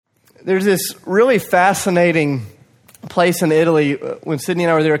There's this really fascinating place in Italy. When Sydney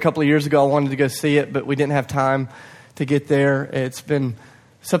and I were there a couple of years ago, I wanted to go see it, but we didn't have time to get there. It's been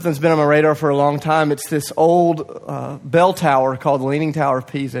something that's been on my radar for a long time. It's this old bell tower called the Leaning Tower of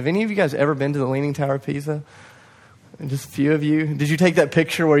Pisa. Have any of you guys ever been to the Leaning Tower of Pisa? Just a few of you. Did you take that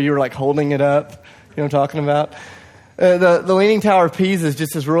picture where you were like holding it up? You know what I'm talking about? The Leaning Tower of Pisa is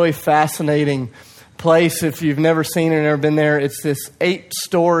just this really fascinating place. If you've never seen it or never been there, it's this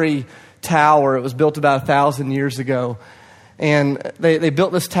 8-story tower. It was built about 1,000 years ago. And they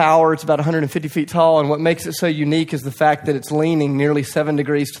built this tower. It's about 150 feet tall. And what makes it so unique is the fact that it's leaning nearly 7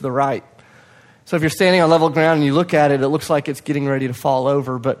 degrees to the right. So if you're standing on level ground and you look at it, it looks like it's getting ready to fall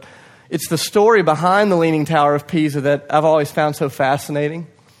over. But it's the story behind the Leaning Tower of Pisa that I've always found so fascinating.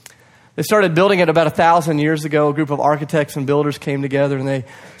 They started building it about 1,000 years ago. A group of architects and builders came together, and they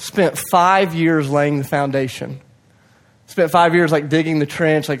spent 5 years laying the foundation. Spent 5 years like digging the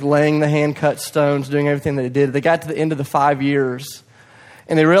trench, like laying the hand-cut stones, doing everything that they did. They got to the end of the 5 years,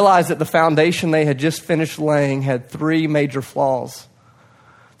 and they realized that the foundation they had just finished laying had 3 major flaws.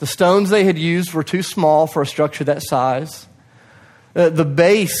 The stones they had used were too small for a structure that size. The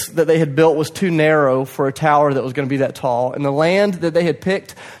base that they had built was too narrow for a tower that was going to be that tall. And the land that they had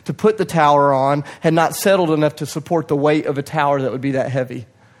picked to put the tower on had not settled enough to support the weight of a tower that would be that heavy.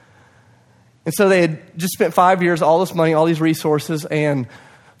 And so they had just spent 5 years, all this money, all these resources, and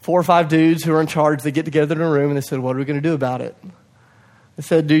 4 or 5 dudes who were in charge, they get together in a room and they said, what are we going to do about it? They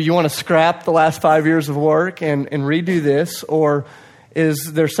said, do you want to scrap the last 5 years of work and redo this, or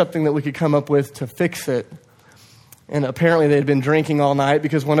is there something that we could come up with to fix it? And apparently they had been drinking all night,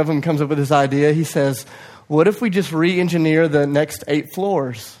 because one of them comes up with this idea. He says, what if we just re-engineer the next 8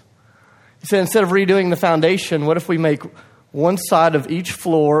 floors? He said, instead of redoing the foundation, what if we make one side of each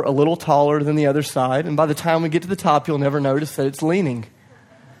floor a little taller than the other side, and by the time we get to the top, you'll never notice that it's leaning.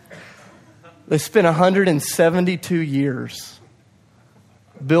 They spent 172 years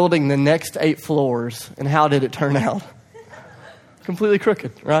building the next 8 floors, and how did it turn out? Completely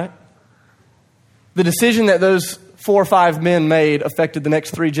crooked, right? The decision that those 4 or 5 men made affected the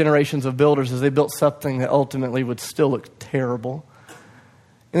next 3 generations of builders as they built something that ultimately would still look terrible.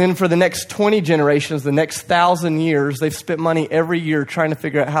 And then for the next 20 generations, the next 1,000 years, they've spent money every year trying to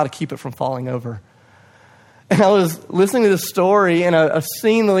figure out how to keep it from falling over. And I was listening to this story, and I've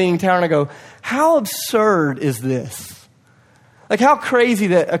seen the Leaning Tower, and I go, how absurd is this? Like, how crazy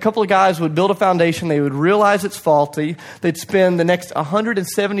that a couple of guys would build a foundation, they would realize it's faulty, they'd spend the next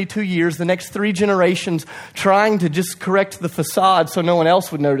 172 years, the next 3 generations, trying to just correct the facade so no one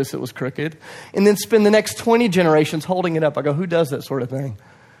else would notice it was crooked, and then spend the next 20 generations holding it up. I go, who does that sort of thing?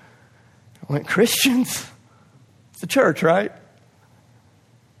 I went, Christians. It's the church, right?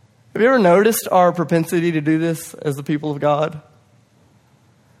 Have you ever noticed our propensity to do this as the people of God?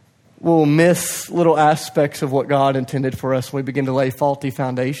 We'll miss little aspects of what God intended for us when we begin to lay faulty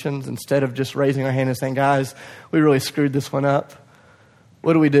foundations instead of just raising our hand and saying, guys, we really screwed this one up.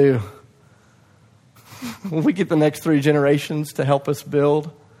 What do? When we get the next 3 generations to help us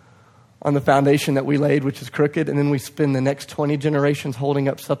build on the foundation that we laid, which is crooked, and then we spend the next 20 generations holding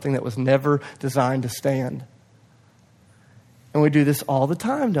up something that was never designed to stand. And we do this all the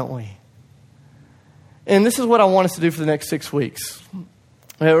time, don't we? And this is what I want us to do for the next 6 weeks.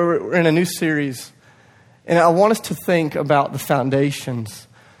 We're in a new series, and I want us to think about the foundations,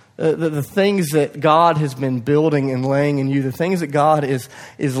 the things that God has been building and laying in you, the things that God is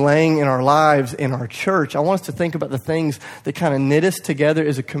laying in our lives, in our church. I want us to think about the things that kind of knit us together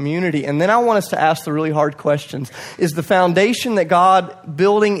as a community, and then I want us to ask the really hard questions. Is the foundation that God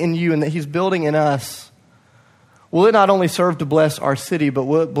building in you and that He's building in us, will it not only serve to bless our city, but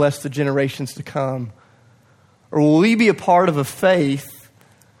will it bless the generations to come? Or will we be a part of a faith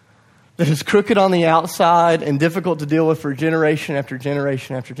that is crooked on the outside and difficult to deal with for generation after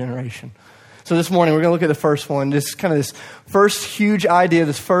generation after generation? So this morning, we're going to look at the first one, this first huge idea,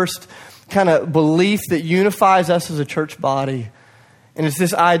 this first kind of belief that unifies us as a church body. And it's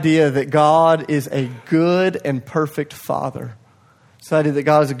this idea that God is a good and perfect Father. It's the idea that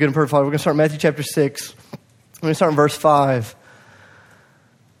God is a good and perfect Father. We're going to start in Matthew chapter 6. We're going to start in verse 5.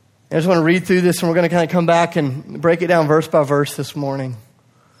 I just want to read through this, and we're going to kind of come back and break it down verse by verse this morning.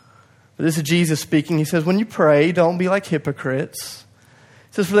 This is Jesus speaking. He says, when you pray, don't be like hypocrites.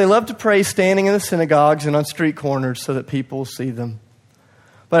 He says, for they love to pray standing in the synagogues and on street corners so that people will see them.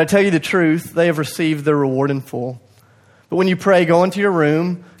 But I tell you the truth, they have received their reward in full. But when you pray, go into your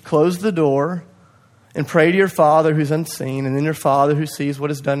room, close the door, and pray to your Father who's unseen, and then your Father who sees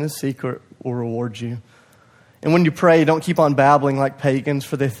what is done in secret will reward you. And when you pray, don't keep on babbling like pagans,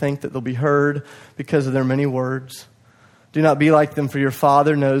 for they think that they'll be heard because of their many words. Do not be like them, for your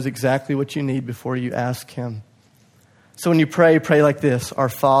Father knows exactly what you need before you ask him. So when you pray, pray like this: Our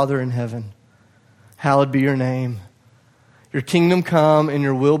Father in heaven, hallowed be your name. Your kingdom come and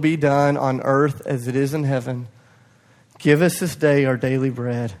your will be done on earth as it is in heaven. Give us this day our daily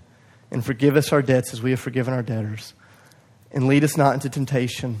bread, and forgive us our debts as we have forgiven our debtors. And lead us not into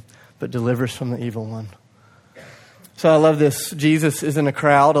temptation, but deliver us from the evil one. So I love this. Jesus is in a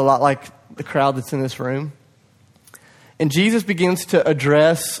crowd, a lot like the crowd that's in this room. And Jesus begins to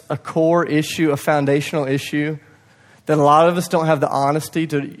address a core issue, a foundational issue that a lot of us don't have the honesty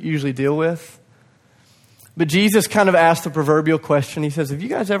to usually deal with. But Jesus kind of asked the proverbial question. He says, have you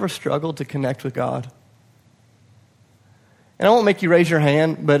guys ever struggled to connect with God? And I won't make you raise your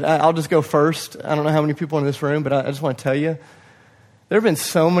hand, but I'll just go first. I don't know how many people in this room, but I just want to tell you, there have been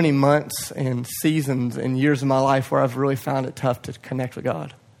so many months and seasons and years of my life where I've really found it tough to connect with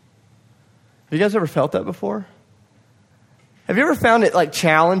God. Have you guys ever felt that before? Have you ever found it like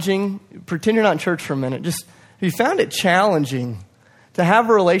challenging? Pretend you're not in church for a minute. Just have you found it challenging to have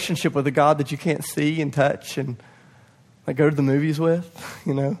a relationship with a God that you can't see and touch and like go to the movies with,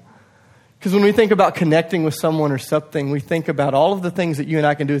 you know? Because when we think about connecting with someone or something, we think about all of the things that you and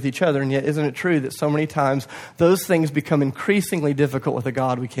I can do with each other. And yet, isn't it true that so many times those things become increasingly difficult with a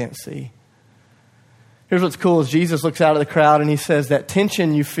God we can't see? Here's what's cool is Jesus looks out at the crowd and he says that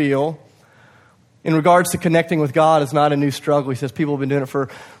tension you feel in regards to connecting with God is not a new struggle. He says people have been doing it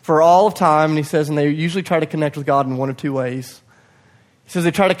for all of time. And he says, and they usually try to connect with God in one of two ways. He says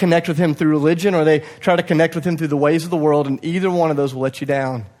they try to connect with him through religion, or they try to connect with him through the ways of the world, and either one of those will let you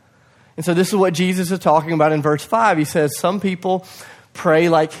down. And so this is what Jesus is talking about in verse 5. He says some people pray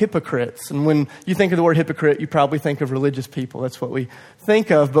like hypocrites. And when you think of the word hypocrite, you probably think of religious people. That's what we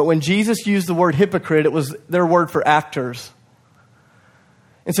think of. But when Jesus used the word hypocrite, it was their word for actors.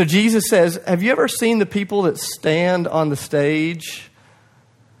 And so Jesus says, have you ever seen the people that stand on the stage?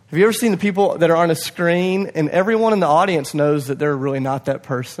 Have you ever seen the people that are on a screen and everyone in the audience knows that they're really not that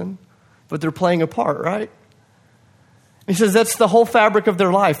person, but they're playing a part, right? He says that's the whole fabric of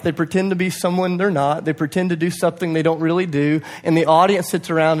their life. They pretend to be someone they're not. They pretend to do something they don't really do. And the audience sits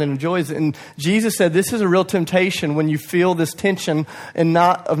around and enjoys it. And Jesus said this is a real temptation when you feel this tension and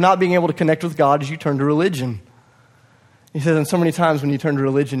of not being able to connect with God as you turn to religion. He says, and so many times when you turn to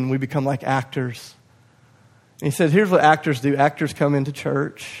religion, we become like actors. And he says, here's what actors do. Actors come into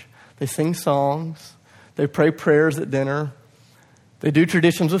church. They sing songs. They pray prayers at dinner. They do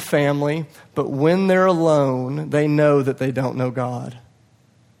traditions with family. But when they're alone, they know that they don't know God.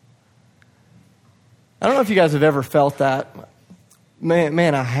 I don't know if you guys have ever felt that.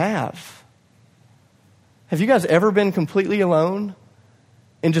 Man, I have. Have you guys ever been completely alone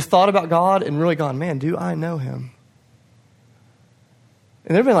and just thought about God and really gone, man, do I know him?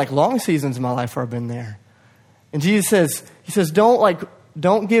 And there have been like long seasons in my life where I've been there. And Jesus says,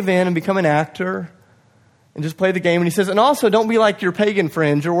 don't give in and become an actor and just play the game. And he says, and also don't be like your pagan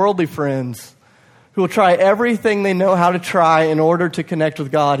friends, your worldly friends, who will try everything they know how to try in order to connect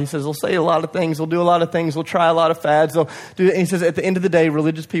with God. He says, they'll say a lot of things, they'll do a lot of things, they'll try a lot of fads. They'll do. And he says, at the end of the day,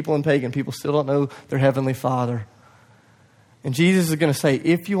 religious people and pagan people still don't know their heavenly Father. And Jesus is going to say,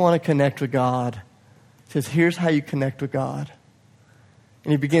 if you want to connect with God, he says, here's how you connect with God.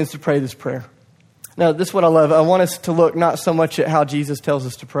 And he begins to pray this prayer. Now, this is what I love. I want us to look not so much at how Jesus tells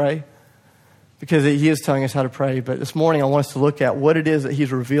us to pray, because he is telling us how to pray, but this morning I want us to look at what it is that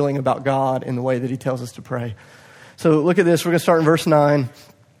he's revealing about God in the way that he tells us to pray. So look at this. We're going to start in verse 9.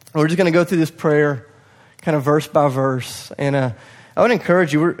 We're just going to go through this prayer kind of verse by verse. And I would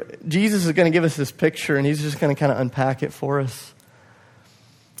encourage you, Jesus is going to give us this picture, and he's just going to kind of unpack it for us.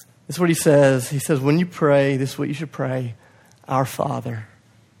 This is what he says. He says, when you pray, this is what you should pray. Our Father.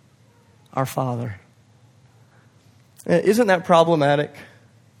 Our Father. Isn't that problematic?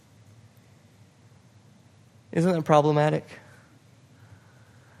 Isn't that problematic?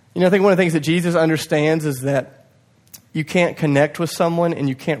 You know, I think one of the things that Jesus understands is that you can't connect with someone and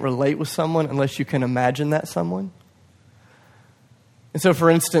you can't relate with someone unless you can imagine that someone. And so, for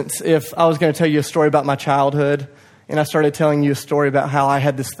instance, if I was going to tell you a story about my childhood and I started telling you a story about how I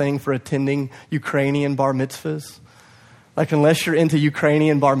had this thing for attending Ukrainian bar mitzvahs, like, unless you're into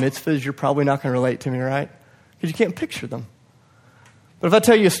Ukrainian bar mitzvahs, you're probably not going to relate to me, right? Because you can't picture them. But if I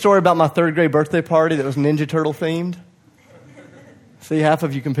tell you a story about my third grade birthday party that was Ninja Turtle themed, see, half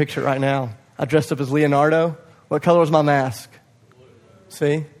of you can picture it right now. I dressed up as Leonardo. What color was my mask?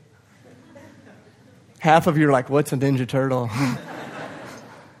 See? Half of you are like, what's a Ninja Turtle?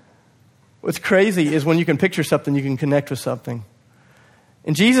 What's crazy is when you can picture something, you can connect with something.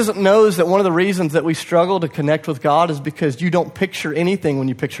 And Jesus knows that one of the reasons that we struggle to connect with God is because you don't picture anything when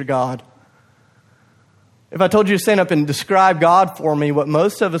you picture God. If I told you to stand up and describe God for me, what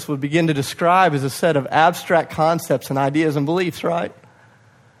most of us would begin to describe is a set of abstract concepts and ideas and beliefs, right?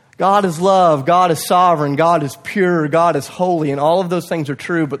 God is love, God is sovereign, God is pure, God is holy, and all of those things are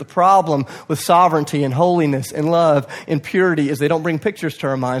true. But the problem with sovereignty and holiness and love and purity is they don't bring pictures to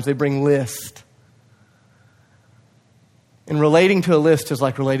our minds, they bring lists. And relating to a list is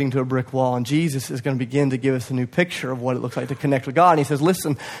like relating to a brick wall. And Jesus is going to begin to give us a new picture of what it looks like to connect with God. And he says,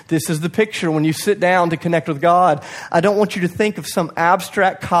 listen, this is the picture when you sit down to connect with God. I don't want you to think of some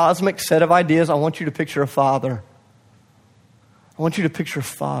abstract cosmic set of ideas. I want you to picture a father. I want you to picture a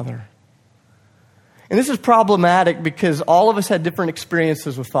father. And this is problematic because all of us had different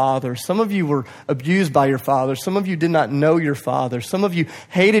experiences with fathers. Some of you were abused by your fathers. Some of you did not know your fathers. Some of you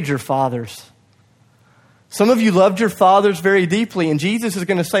hated your fathers. Some of you loved your fathers very deeply, and Jesus is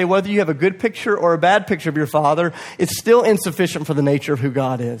going to say whether you have a good picture or a bad picture of your father, it's still insufficient for the nature of who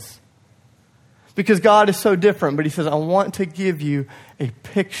God is. Because God is so different, but he says, I want to give you a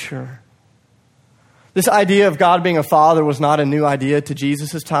picture. This idea of God being a father was not a new idea to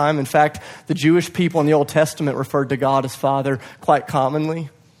Jesus' time. In fact, the Jewish people in the Old Testament referred to God as Father quite commonly.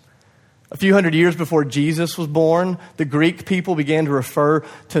 A few hundred years before Jesus was born, the Greek people began to refer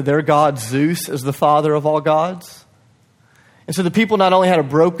to their god Zeus as the father of all gods. And so the people not only had a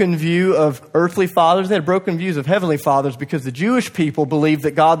broken view of earthly fathers, they had broken views of heavenly fathers because the Jewish people believed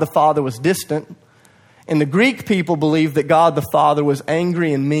that God the Father was distant, and the Greek people believed that God the Father was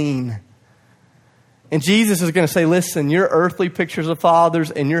angry and mean. And Jesus is going to say, listen, your earthly pictures of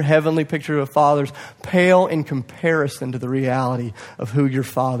fathers and your heavenly picture of fathers pale in comparison to the reality of who your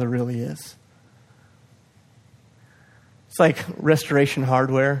father really is. It's like Restoration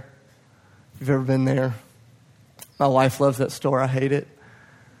Hardware. If you've ever been there. My wife loves that store. I hate it.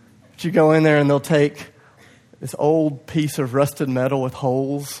 But you go in there and they'll take this old piece of rusted metal with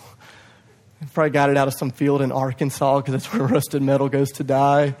holes. They probably got it out of some field in Arkansas because that's where rusted metal goes to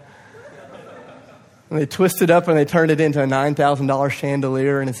die. And they twist it up and they turn it into a $9,000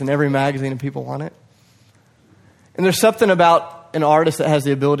 chandelier, and it's in every magazine and people want it. And there's something about an artist that has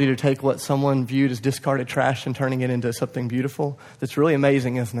the ability to take what someone viewed as discarded trash and turning it into something beautiful that's really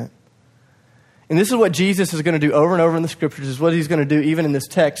amazing, isn't it? And this is what Jesus is going to do over and over in the scriptures, is what he's going to do even in this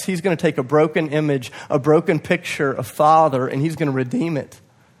text. He's going to take a broken image, a broken picture of Father, and he's going to redeem it.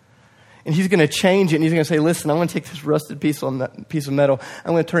 And he's going to change it, and he's going to say, listen, I'm going to take this rusted piece of metal,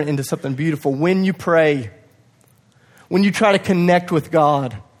 I'm going to turn it into something beautiful. When you pray, when you try to connect with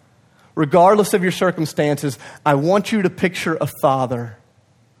God, regardless of your circumstances, I want you to picture a father.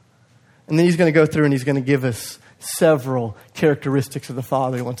 And then he's going to go through and he's going to give us several characteristics of the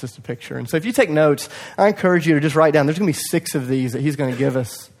Father he wants us to picture. And so if you take notes, I encourage you to just write down, there's going to be 6 of these that he's going to give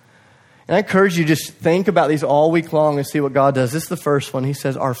us. And I encourage you to just think about these all week long and see what God does. This is the first one. He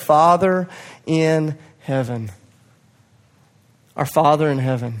says, our Father in heaven. Our Father in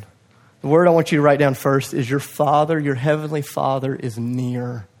heaven. The word I want you to write down first is your Father, your heavenly Father is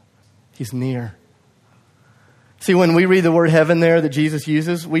near. He's near. See, when we read the word heaven there that Jesus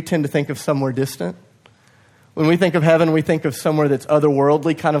uses, we tend to think of somewhere distant. When we think of heaven, we think of somewhere that's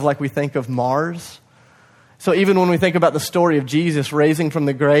otherworldly, kind of like we think of Mars. So even when we think about the story of Jesus raising from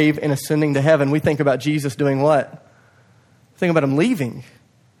the grave and ascending to heaven, we think about Jesus doing what? Think about him leaving.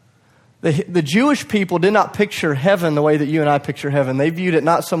 The Jewish people did not picture heaven the way that you and I picture heaven. They viewed it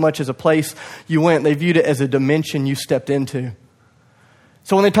not so much as a place you went, they viewed it as a dimension you stepped into.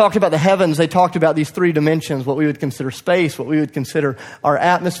 So when they talked about the heavens, they talked about these 3 dimensions, what we would consider space, what we would consider our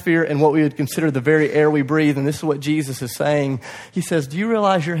atmosphere, and what we would consider the very air we breathe. And this is what Jesus is saying. He says, do you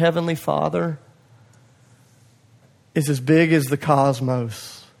realize your heavenly Father is as big as the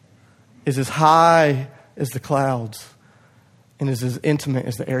cosmos, is as high as the clouds, and is as intimate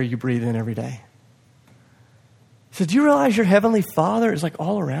as the air you breathe in every day? He says, do you realize your heavenly Father is like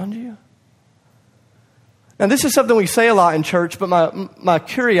all around you? Now, this is something we say a lot in church, but my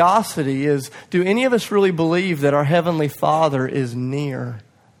curiosity is, do any of us really believe that our heavenly Father is near?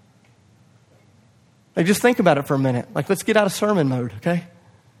 Like, just think about it for a minute. Like, let's get out of sermon mode, okay?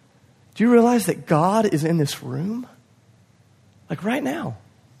 Do you realize that God is in this room? Like right now.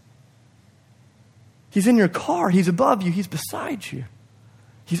 He's in your car. He's above you. He's beside you.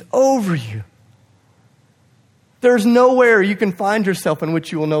 He's over you. There's nowhere you can find yourself in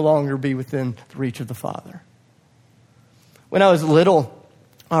which you will no longer be within the reach of the Father. When I was little,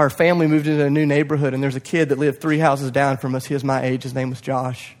 our family moved into a new neighborhood, and there's a kid that lived 3 houses down from us. He was my age. His name was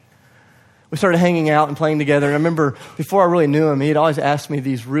Josh. We started hanging out and playing together. And I remember before I really knew him, he'd always ask me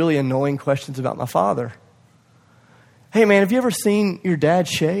these really annoying questions about my father. Hey, man, have you ever seen your dad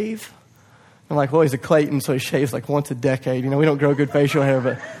shave? I'm like, well, he's a Clayton, so he shaves like once a decade. You know, we don't grow good facial hair,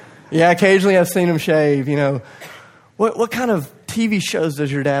 but Yeah, occasionally I've seen him shave, What kind of TV shows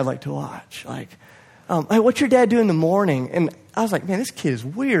does your dad like to watch? Like, hey, what's your dad do in the morning? And I was like, man, this kid is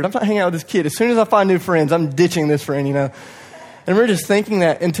weird. I'm not hanging out with this kid. As soon as I find new friends, I'm ditching this friend, And I remember just thinking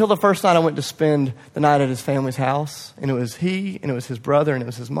that until the first night I went to spend the night at his family's house, and it was he, and it was his brother, and it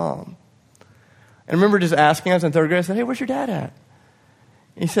was his mom. And I remember just asking, I was in third grade, I said, hey, where's your dad at?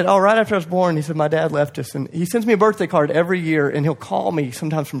 And he said, right after I was born, he said, my dad left us. And he sends me a birthday card every year, and he'll call me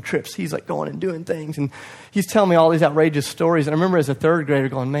sometimes from trips. He's like going and doing things, and he's telling me all these outrageous stories. And I remember as a third grader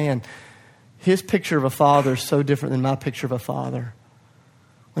going, man, his picture of a father is so different than my picture of a father.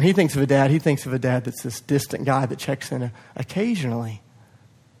 When he thinks of a dad, he thinks of a dad that's this distant guy that checks in occasionally.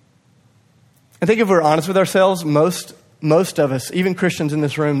 I think if we're honest with ourselves, most of us, even Christians in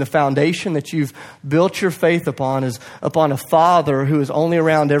this room, the foundation that you've built your faith upon is upon a father who is only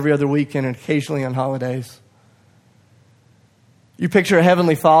around every other weekend and occasionally on holidays. You picture a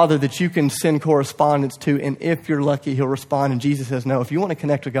heavenly father that you can send correspondence to, and if you're lucky, he'll respond. And Jesus says, no, if you want to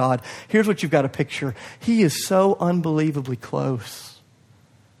connect with God, here's what you've got to picture. He is so unbelievably close.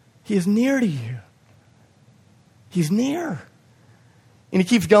 He is near to you. He's near. And he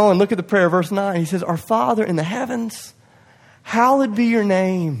keeps going. Look at the prayer, verse 9. He says, our Father in the heavens, hallowed be your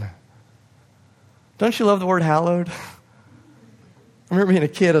name. Don't you love the word hallowed? I remember being a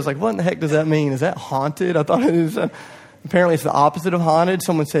kid, I was like, what in the heck does that mean? Is that haunted? I thought it was, apparently it's the opposite of haunted.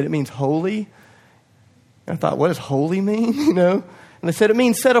 Someone said it means holy. And I thought, what does holy mean? And they said it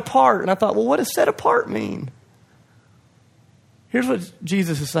means set apart. And I thought, well, what does set apart mean? Here's what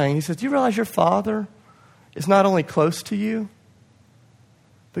Jesus is saying. He says, do you realize your Father is not only close to you,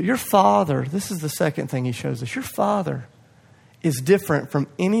 but your Father, this is the second thing he shows us, your Father is different from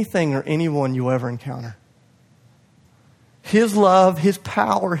anything or anyone you ever encounter. His love, his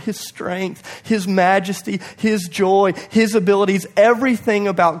power, his strength, his majesty, his joy, his abilities, everything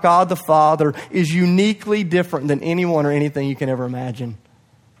about God the Father is uniquely different than anyone or anything you can ever imagine.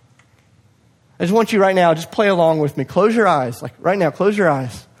 I just want you right now, just play along with me. Close your eyes. Like right now, close your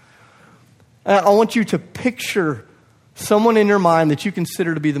eyes. I want you to picture someone in your mind that you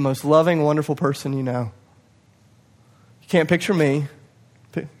consider to be the most loving, wonderful person you know. You can't picture me.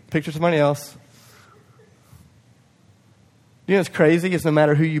 Picture somebody else. You know what's crazy is no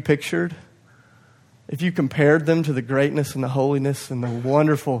matter who you pictured, if you compared them to the greatness and the holiness and the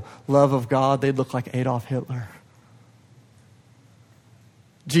wonderful love of God, they'd look like Adolf Hitler.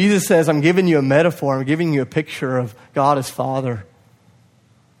 Jesus says, I'm giving you a metaphor. I'm giving you a picture of God as Father.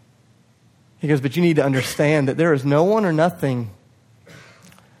 He goes, but you need to understand that there is no one or nothing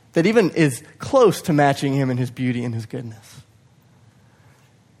that even is close to matching him in his beauty and his goodness.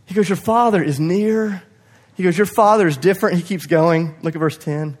 He goes, your Father is near. He goes, your Father is different. He keeps going. Look at verse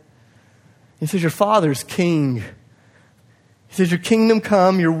 10. He says, your Father is king. He says, your kingdom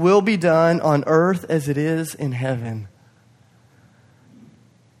come, your will be done on earth as it is in heaven.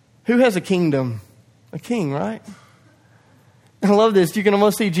 Who has a kingdom? A king, right? And I love this. You can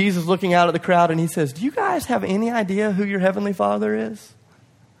almost see Jesus looking out at the crowd and he says, do you guys have any idea who your heavenly Father is?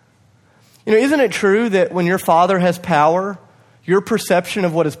 Isn't it true that when your Father has power, your perception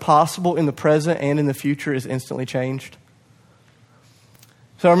of what is possible in the present and in the future is instantly changed?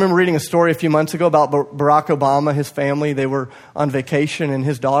 So I remember reading a story a few months ago about Barack Obama, his family. They were on vacation and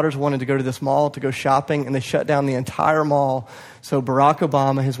his daughters wanted to go to this mall to go shopping, and they shut down the entire mall so Barack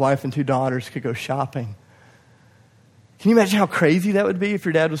Obama, his wife, and 2 daughters could go shopping. Can you imagine how crazy that would be if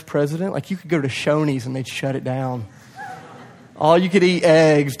your dad was president? Like you could go to Shoney's and they'd shut it down. All you could eat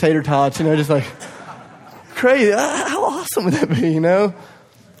eggs, tater tots, just like crazy. How awesome would that be, The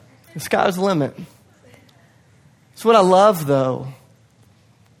sky's the limit. It's what I love, though.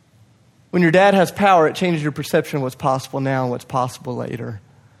 When your dad has power, it changes your perception of what's possible now and what's possible later.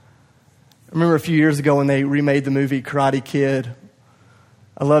 I remember a few years ago when they remade the movie Karate Kid.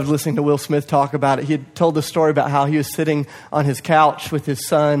 I loved listening to Will Smith talk about it. He had told the story about how he was sitting on his couch with his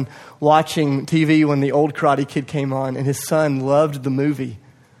son watching TV when the old Karate Kid came on, and his son loved the movie.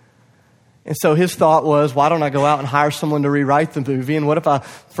 And so his thought was, why don't I go out and hire someone to rewrite the movie? And what if I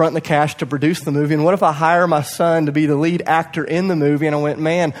front the cash to produce the movie? And what if I hire my son to be the lead actor in the movie? And I went,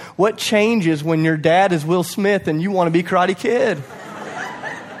 man, what changes when your dad is Will Smith and you want to be Karate Kid?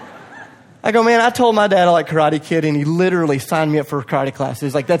 I go, man, I told my dad I like Karate Kid, and he literally signed me up for karate classes.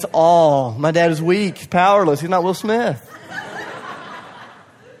 He's like, that's all. My dad is weak. He's powerless. He's not Will Smith.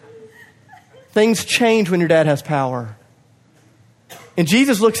 Things change when your dad has power. And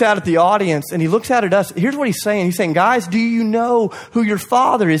Jesus looks out at the audience and he looks out at us. Here's what he's saying. He's saying, guys, do you know who your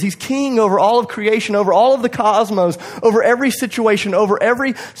Father is? He's king over all of creation, over all of the cosmos, over every situation, over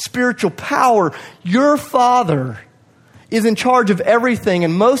every spiritual power. Your Father is in charge of everything,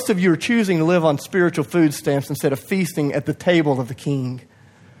 and most of you are choosing to live on spiritual food stamps instead of feasting at the table of the King.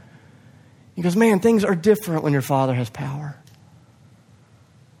 He goes, man, things are different when your Father has power.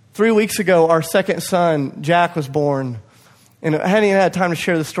 3 weeks ago, our second son, Jack, was born. And I hadn't even had time to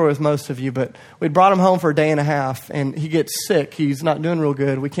share this story with most of you, but we brought him home for a day and a half, and he gets sick. He's not doing real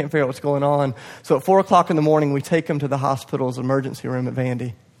good. We can't figure out what's going on. So at 4 o'clock in the morning, we take him to the hospital's emergency room at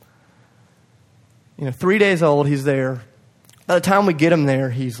Vandy. 3 days old, he's there. By the time we get him there,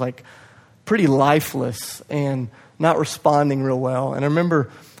 he's like pretty lifeless and not responding real well. And I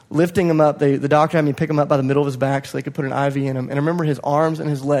remember lifting him up. The doctor had me pick him up by the middle of his back so they could put an IV in him. And I remember his arms and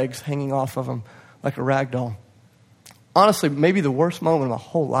his legs hanging off of him like a rag doll. Honestly, maybe the worst moment of my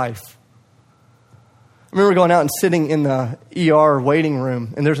whole life. I remember going out and sitting in the ER waiting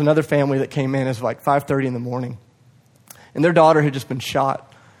room, and there's another family that came in. It was like 5:30 in the morning. And their daughter had just been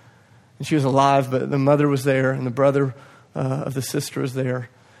shot. And she was alive, but the mother was there, and the brother of the sister was there.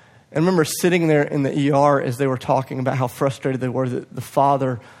 And I remember sitting there in the ER as they were talking about how frustrated they were that the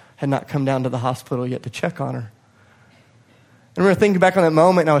father had not come down to the hospital yet to check on her. I remember thinking back on that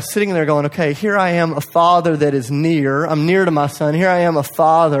moment, and I was sitting there going, okay, here I am, a father that is near. I'm near to my son. Here I am, a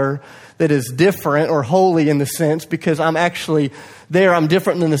father that is different or holy in the sense because I'm actually there. I'm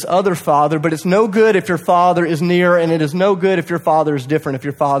different than this other father, but it's no good if your father is near, and it is no good if your father is different, if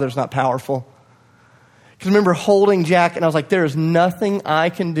your father is not powerful. Because I remember holding Jack, and I was like, there is nothing I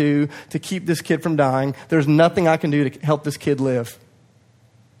can do to keep this kid from dying. There's nothing I can do to help this kid live.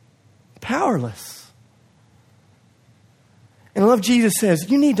 Powerless. And I love Jesus says,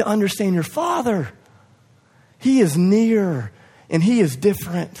 you need to understand your Father. He is near, and He is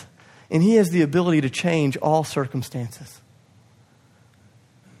different, and He has the ability to change all circumstances.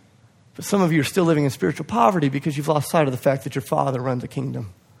 But some of you are still living in spiritual poverty because you've lost sight of the fact that your Father runs the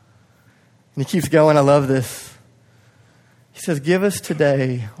kingdom. And He keeps going. I love this. He says, give us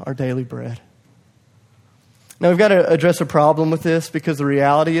today our daily bread. Now, we've got to address a problem with this because the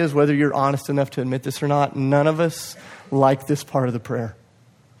reality is, whether you're honest enough to admit this or not, none of us like this part of the prayer.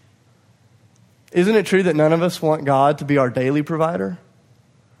 Isn't it true that none of us want God to be our daily provider?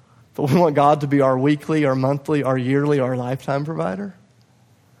 But we want God to be our weekly, our monthly, our yearly, our lifetime provider?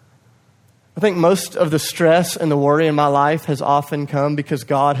 I think most of the stress and the worry in my life has often come because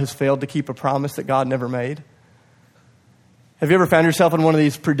God has failed to keep a promise that God never made. Have you ever found yourself in one of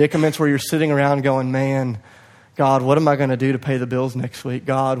these predicaments where you're sitting around going, man, God, what am I going to do to pay the bills next week?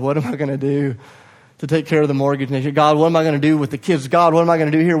 God, what am I going to do to take care of the mortgage next year? God, what am I going to do with the kids? God, what am I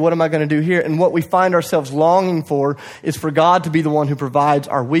going to do here? What am I going to do here? And what we find ourselves longing for is for God to be the one who provides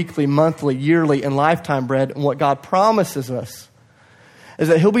our weekly, monthly, yearly, and lifetime bread. And what God promises us is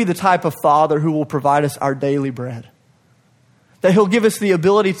that He'll be the type of Father who will provide us our daily bread. That He'll give us the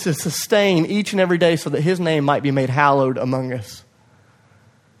ability to sustain each and every day so that His name might be made hallowed among us.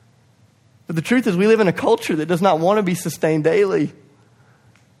 But the truth is, we live in a culture that does not want to be sustained daily.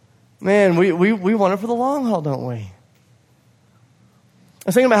 Man, we want it for the long haul, don't we? I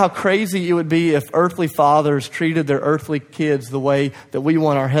was thinking about how crazy it would be if earthly fathers treated their earthly kids the way that we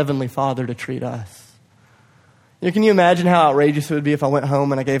want our heavenly Father to treat us. Can you imagine how outrageous it would be if I went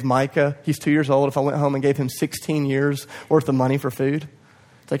home and I gave Micah, he's 2 years old, if I went home and gave him 16 years worth of money for food?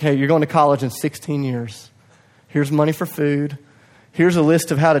 It's like, hey, you're going to college in 16 years. Here's money for food. Here's a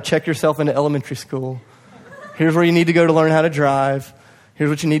list of how to check yourself into elementary school. Here's where you need to go to learn how to drive. Here's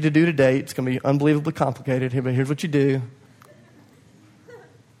what you need to do to date. It's going to be unbelievably complicated, but here's what you do.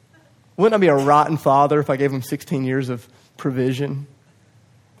 Wouldn't I be a rotten father if I gave him 16 years of provision?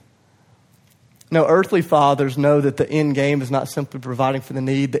 No, earthly fathers know that the end game is not simply providing for the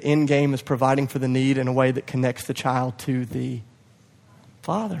need. The end game is providing for the need in a way that connects the child to the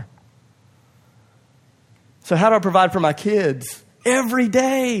Father. So how do I provide for my kids? Every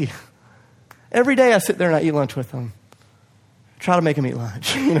day. Every day I sit there and I eat lunch with them. Try to make them eat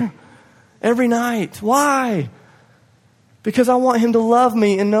lunch, Every night. Why? Because I want him to love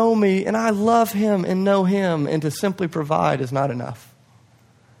me and know me, and I love him and know him, and to simply provide is not enough.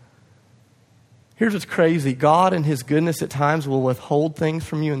 Here's what's crazy. God in His goodness at times will withhold things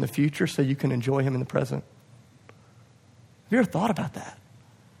from you in the future so you can enjoy Him in the present. Have you ever thought about that?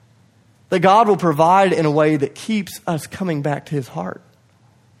 That God will provide in a way that keeps us coming back to His heart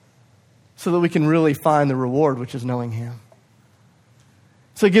so that we can really find the reward, which is knowing Him.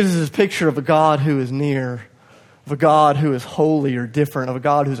 So He gives us this picture of a God who is near, of a God who is holy or different, of a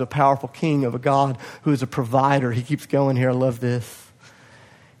God who's a powerful king, of a God who is a provider. He keeps going here. I love this.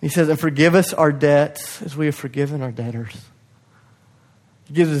 He says, and forgive us our debts as we have forgiven our debtors.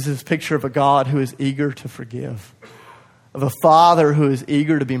 He gives us this picture of a God who is eager to forgive, of a Father who is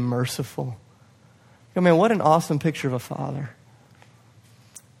eager to be merciful, Oh, man, what an awesome picture of a father.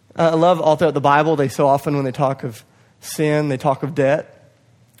 I love all throughout the Bible, they so often when they talk of sin, they talk of debt.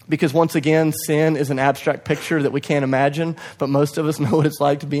 Because once again, sin is an abstract picture that we can't imagine, but most of us know what it's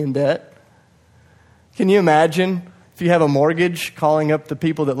like to be in debt. Can you imagine if you have a mortgage calling up the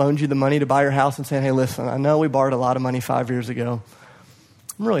people that loaned you the money to buy your house and saying, hey, listen, I know we borrowed a lot of money 5 years ago.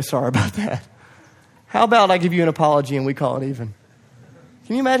 I'm really sorry about that. How about I give you an apology and we call it even?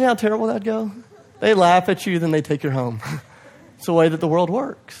 Can you imagine how terrible that'd go? They laugh at you, then they take you home. It's the way that the world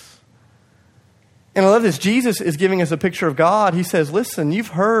works. And I love this. Jesus is giving us a picture of God. He says, listen, you've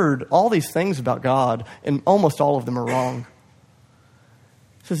heard all these things about God, and almost all of them are wrong.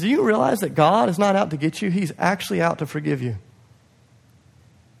 He says, do you realize that God is not out to get you? He's actually out to forgive you.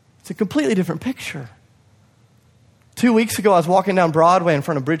 It's a completely different picture. 2 weeks ago, I was walking down Broadway in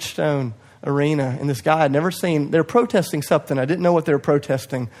front of Bridgestone Arena, and this guy I'd never seen, they're protesting something. I didn't know what they were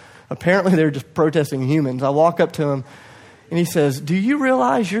protesting. Apparently, they're just protesting humans. I walk up to him, and he says, do you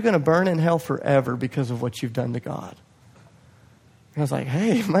realize you're going to burn in hell forever because of what you've done to God? And I was like,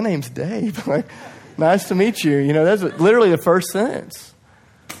 hey, my name's Dave. Like, nice to meet you. You know, that's literally the first sentence.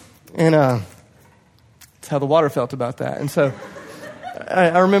 And that's how the water felt about that. And so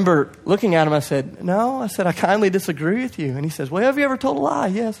I remember looking at him. I said, no. I said, I kindly disagree with you. And he says, well, have you ever told a lie?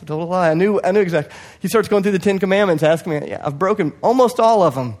 Yes, I told a lie. I knew exactly. He starts going through the 10 Commandments, asking me, yeah, I've broken almost all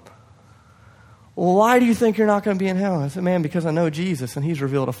of them. Well, why do you think you're not going to be in hell? I said, man, because I know Jesus, and he's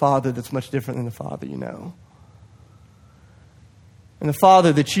revealed a Father that's much different than the Father you know. And the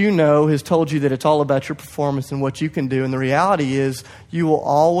Father that you know has told you that it's all about your performance and what you can do. And the reality is you will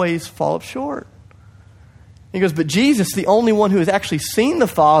always fall up short. He goes, but Jesus, the only one who has actually seen the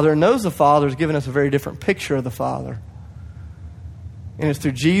Father and knows the Father, has given us a very different picture of the Father. And it's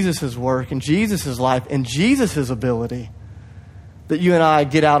through Jesus' work and Jesus' life and Jesus' ability that you and I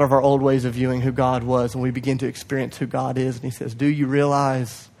get out of our old ways of viewing who God was and we begin to experience who God is. And he says, do you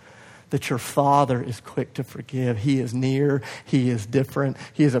realize that your Father is quick to forgive? He is near. He is different.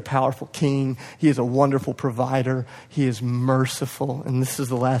 He is a powerful king. He is a wonderful provider. He is merciful. And this is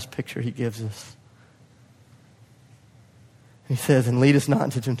the last picture he gives us. He says, and lead us not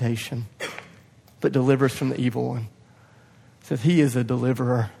into temptation, but deliver us from the evil one. He says, he is a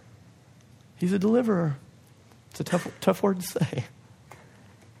deliverer. He's a deliverer. It's a tough word to say.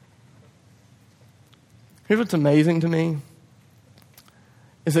 Here's what's amazing to me,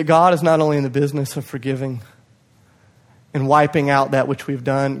 is that God is not only in the business of forgiving and wiping out that which we've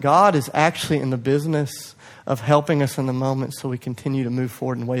done, God is actually in the business of helping us in the moment so we continue to move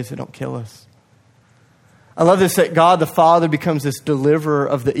forward in ways that don't kill us. I love this, that God the Father becomes this deliverer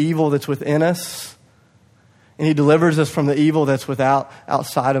of the evil that's within us, and he delivers us from the evil that's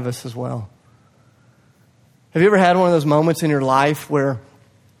outside of us as well. Have you ever had one of those moments in your life where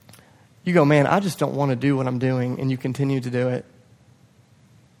you go, man, I just don't want to do what I'm doing, and you continue to do it?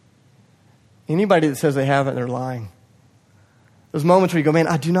 Anybody that says they haven't, they're lying. Those moments where you go, man,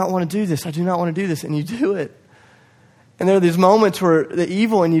 I do not want to do this. I do not want to do this. And you do it. And there are these moments where the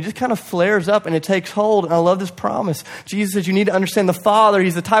evil in you just kind of flares up and it takes hold. And I love this promise. Jesus says you need to understand the Father.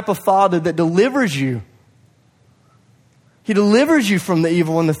 He's the type of Father that delivers you. He delivers you from the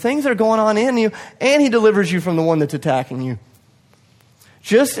evil and the things that are going on in you. And he delivers you from the one that's attacking you.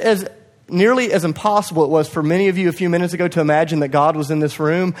 Just as nearly as impossible it was for many of you a few minutes ago to imagine that God was in this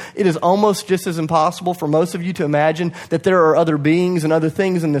room, it is almost just as impossible for most of you to imagine that there are other beings and other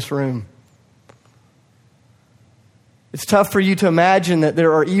things in this room. It's tough for you to imagine that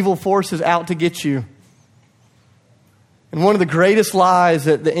there are evil forces out to get you. And one of the greatest lies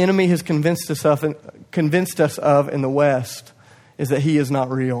that the enemy has convinced us of in the West is that he is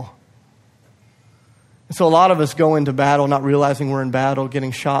not real. And so a lot of us go into battle not realizing we're in battle,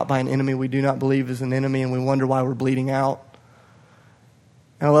 getting shot by an enemy we do not believe is an enemy, and we wonder why we're bleeding out.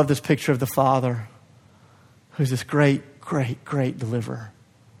 And I love this picture of the Father, who's this great, great, great deliverer.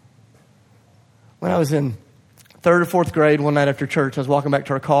 When I was in 3rd or 4th grade, one night after church, I was walking back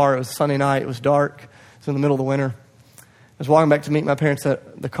to our car. It was a Sunday night. It was dark. It was in the middle of the winter. I was walking back to meet my parents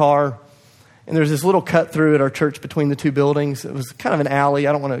at the car. And there's this little cut through at our church between the two buildings. It was kind of an alley.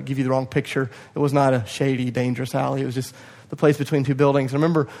 I don't want to give you the wrong picture. It was not a shady, dangerous alley. It was just the place between two buildings. I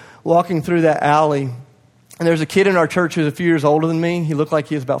remember walking through that alley, and there was a kid in our church who was a few years older than me. He looked like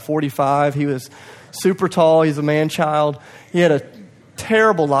he was about 45. He was super tall. He's a man-child. He had a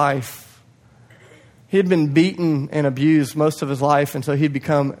terrible life. He had been beaten and abused most of his life, and so he'd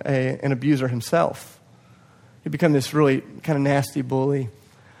become an abuser himself. He'd become this really kind of nasty bully.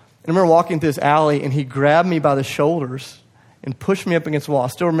 And I remember walking through this alley, and he grabbed me by the shoulders and pushed me up against the wall. I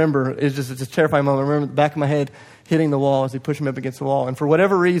still remember, it's a terrifying moment. I remember the back of my head hitting the wall as he pushed me up against the wall. And for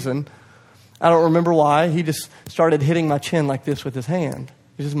whatever reason, I don't remember why. He just started hitting my chin like this with his hand.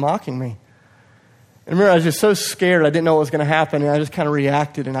 He was just mocking me. And remember, I was just so scared. I didn't know what was going to happen, and I just kind of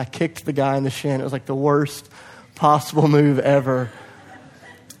reacted, and I kicked the guy in the shin. It was like the worst possible move ever.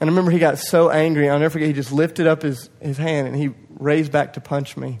 And I remember he got so angry. I'll never forget, he just lifted up his hand, and he raised back to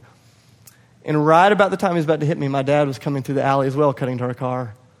punch me. And right about the time he was about to hit me, my dad was coming through the alley as well, cutting to our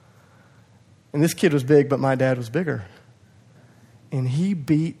car. And this kid was big, but my dad was bigger. And he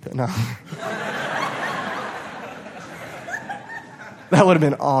beat the... No. That would have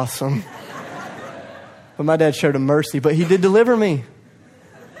been awesome. But my dad showed him mercy. But he did deliver me.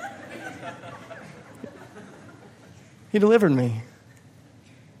 He delivered me.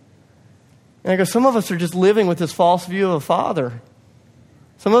 And I go, some of us are just living with this false view of a father.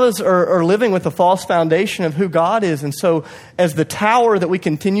 Some of us are living with a false foundation of who God is. And so as the tower that we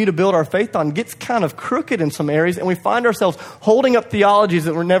continue to build our faith on gets kind of crooked in some areas, and we find ourselves holding up theologies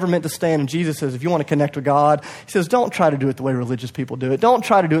that were never meant to stand. And Jesus says, if you want to connect with God, he says, don't try to do it the way religious people do it. Don't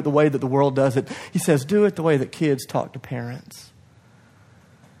try to do it the way that the world does it. He says, do it the way that kids talk to parents.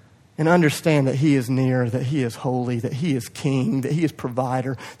 And understand that he is near, that he is holy, that he is king, that he is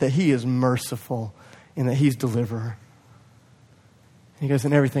provider, that he is merciful, and that he's deliverer. He goes,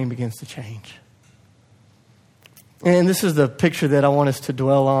 and everything begins to change. And this is the picture that I want us to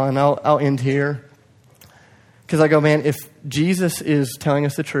dwell on. I'll end here. Because I go, man, if Jesus is telling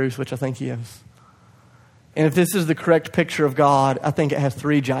us the truth, which I think he is, and if this is the correct picture of God, I think it has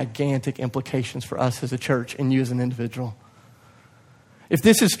 3 gigantic implications for us as a church and you as an individual. If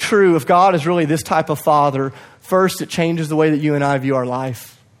this is true, if God is really this type of father, first, it changes the way that you and I view our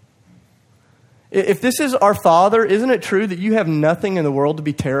life. If this is our Father, isn't it true that you have nothing in the world to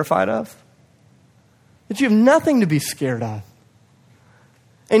be terrified of? That you have nothing to be scared of?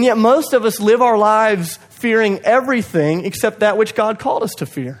 And yet most of us live our lives fearing everything except that which God called us to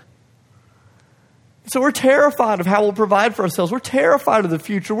fear. So we're terrified of how we'll provide for ourselves. We're terrified of the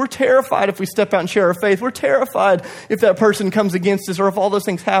future. We're terrified if we step out and share our faith. We're terrified if that person comes against us or if all those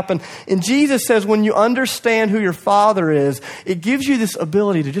things happen. And Jesus says when you understand who your Father is, it gives you this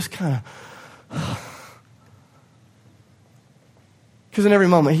ability to just kind of... Because in every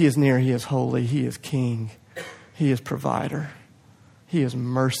moment he is near, he is holy, he is king, he is provider, he is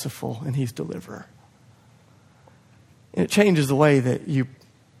merciful, and he's deliverer. And it changes the way that you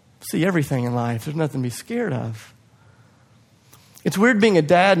see everything in life. There's nothing to be scared of. It's weird being a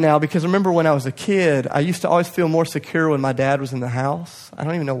dad now because I remember when I was a kid, I used to always feel more secure when my dad was in the house. I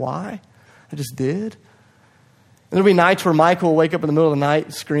don't even know why. I just did. And there'll be nights where Michael will wake up in the middle of the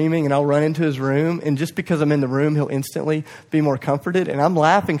night screaming and I'll run into his room. And just because I'm in the room, he'll instantly be more comforted. And I'm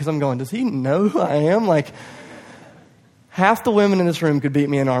laughing because I'm going, does he know who I am? Like, half the women in this room could beat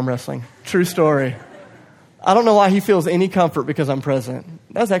me in arm wrestling. True story. I don't know why he feels any comfort because I'm present.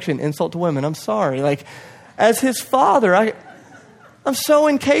 That's actually an insult to women. I'm sorry. Like, as his father, I'm so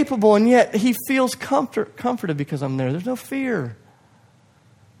incapable, and yet he feels comforted because I'm there. There's no fear.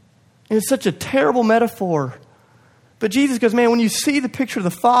 And it's such a terrible metaphor. But Jesus goes, man, when you see the picture of the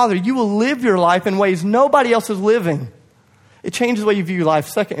Father, you will live your life in ways nobody else is living. It changes the way you view life.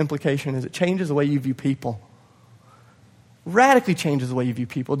 Second implication is it changes the way you view people. Radically changes the way you view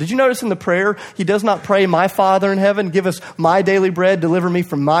people. Did you notice in the prayer, he does not pray, my Father in heaven, give us my daily bread, deliver me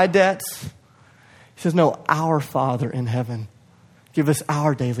from my debts. He says, no, our Father in heaven, give us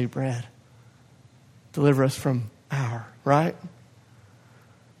our daily bread. Deliver us from right?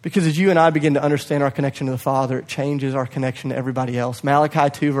 Because as you and I begin to understand our connection to the Father, it changes our connection to everybody else. Malachi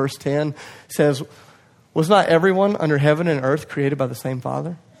 2 verse 10 says, was not everyone under heaven and earth created by the same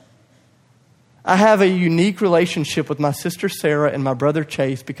Father? I have a unique relationship with my sister Sarah and my brother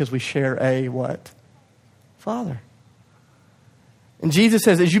Chase because we share a what? Father. And Jesus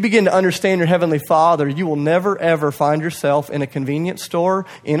says, as you begin to understand your heavenly Father, you will never, ever find yourself in a convenience store,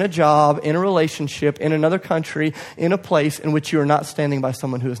 in a job, in a relationship, in another country, in a place in which you are not standing by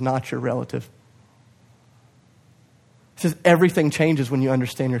someone who is not your relative. He says everything changes when you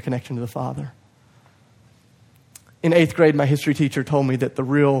understand your connection to the Father. In 8th grade, my history teacher told me that the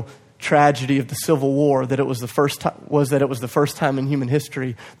real tragedy of the Civil War, that it was the first time in human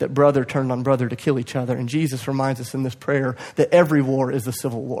history that brother turned on brother to kill each other. And Jesus reminds us in this prayer that every war is a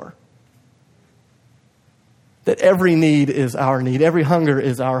civil war. That every need is our need. Every hunger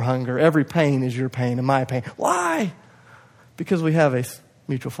is our hunger. Every pain is your pain and my pain. Why? Because we have a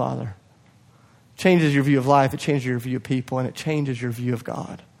mutual Father. It changes your view of life. It changes your view of people. And it changes your view of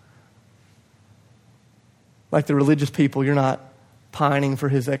God. Like the religious people, you're not pining for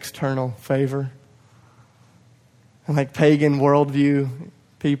his external favor. And like pagan worldview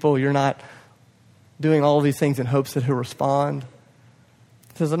people, you're not doing all these things in hopes that he'll respond.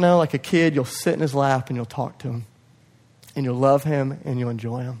 says, no, like a kid, you'll sit in his lap and you'll talk to him. And you'll love him and you'll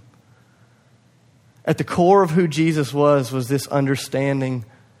enjoy him. At the core of who Jesus was this understanding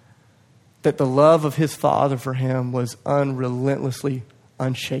that the love of his Father for him was unrelentlessly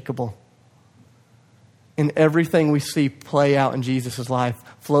unshakable. And everything we see play out in Jesus' life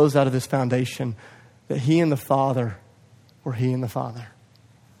flows out of this foundation that he and the Father were he and the Father.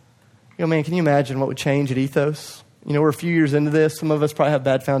 You know, man, can you imagine what would change at Ethos? You know, we're a few years into this. Some of us probably have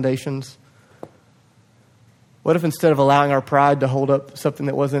bad foundations. What if instead of allowing our pride to hold up something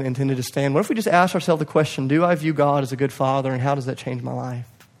that wasn't intended to stand, what if we just ask ourselves the question, do I view God as a good Father, and how does that change my life?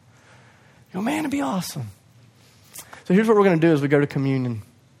 You know, man, it'd be awesome. So here's what we're going to do as we go to communion.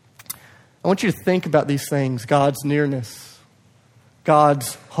 I want you to think about these things: God's nearness,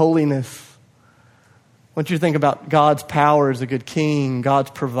 God's holiness. I want you to think about God's power as a good king,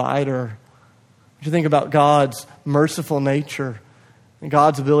 God's provider. I want you to think about God's merciful nature and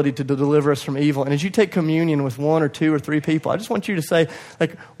God's ability to deliver us from evil. And as you take communion with one or two or three people, I just want you to say,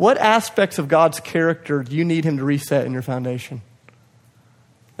 like, what aspects of God's character do you need him to reset in your foundation?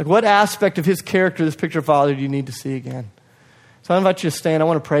 Like, what aspect of his character, this picture of Father, do you need to see again? So I invite you to stand. I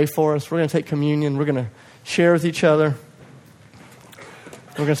want to pray for us. We're going to take communion. We're going to share with each other.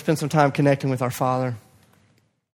 We're going to spend some time connecting with our Father.